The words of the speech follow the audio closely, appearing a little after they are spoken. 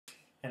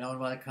Hello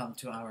and welcome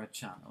to our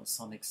channel,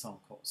 Sonic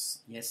Sonqos.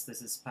 Yes,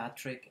 this is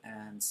Patrick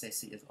and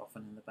Cecie is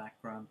often in the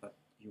background, but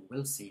you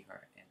will see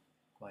her in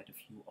quite a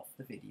few of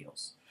the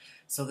videos.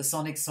 So the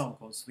Sonic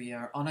Sonqos, we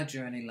are on a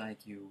journey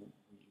like you.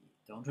 We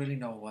don't really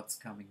know what's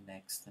coming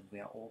next, and we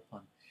are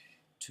open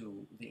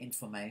to the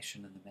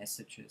information and the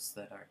messages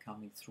that are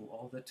coming through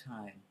all the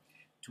time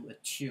to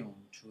attune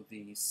to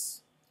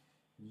these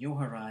new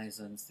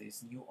horizons,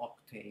 these new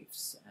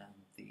octaves, and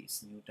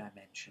these new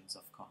dimensions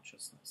of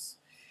consciousness.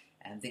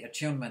 And the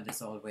attunement is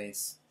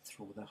always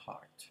through the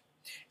heart.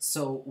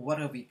 So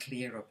what are we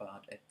clear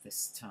about at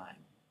this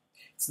time?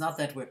 It's not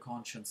that we're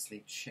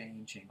consciously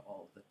changing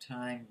all the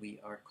time. We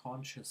are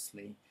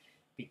consciously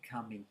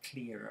becoming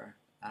clearer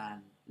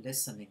and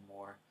listening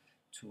more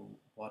to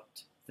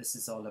what this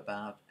is all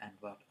about and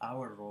what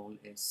our role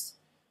is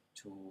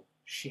to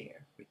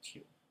share with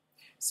you.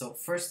 So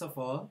first of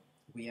all,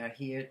 we are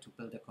here to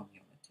build a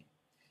community.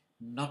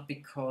 Not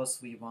because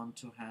we want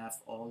to have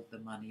all the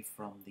money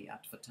from the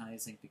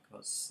advertising,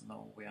 because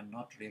no, we are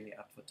not really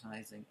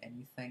advertising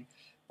anything,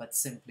 but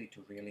simply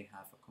to really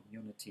have a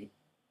community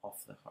of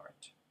the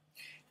heart.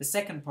 The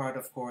second part,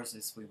 of course,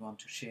 is we want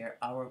to share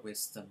our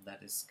wisdom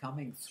that is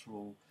coming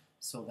through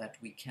so that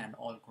we can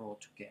all grow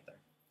together.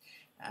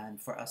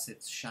 And for us,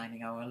 it's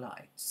shining our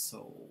light.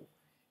 So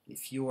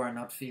if you are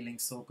not feeling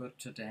so good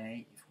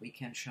today, if we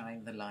can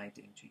shine the light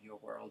into your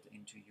world,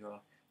 into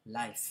your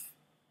life,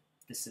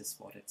 this is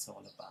what it's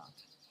all about.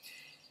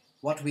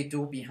 What we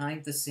do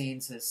behind the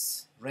scenes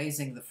is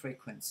raising the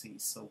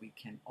frequencies so we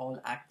can all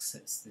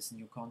access this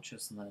new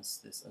consciousness,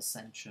 this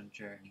ascension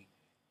journey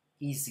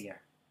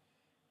easier,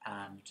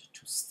 and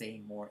to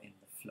stay more in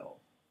the flow.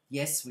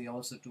 Yes, we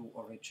also do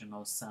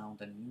original sound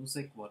and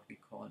music, what we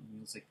call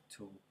music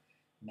to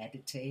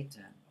meditate,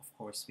 and of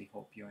course we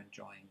hope you're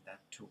enjoying that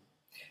too.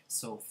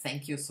 So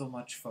thank you so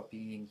much for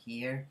being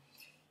here.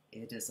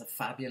 It is a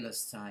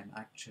fabulous time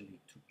actually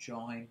to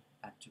join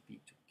and to be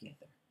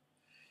together.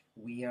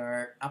 We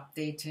are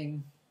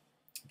updating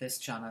this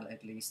channel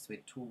at least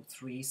with 2,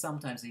 3,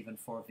 sometimes even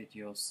 4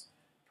 videos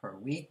per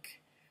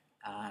week.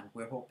 And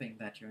we're hoping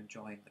that you're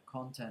enjoying the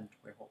content.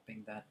 We're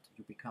hoping that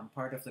you become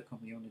part of the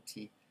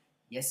community.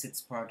 Yes,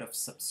 it's part of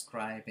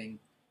subscribing,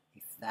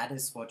 if that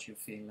is what you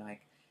feel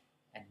like.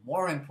 And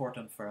more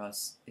important for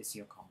us is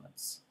your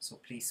comments. So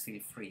please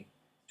feel free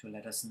to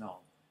let us know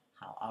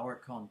how our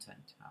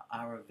content, how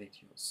our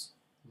videos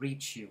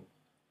reach you,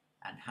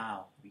 and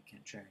how we can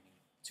journey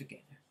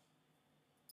together.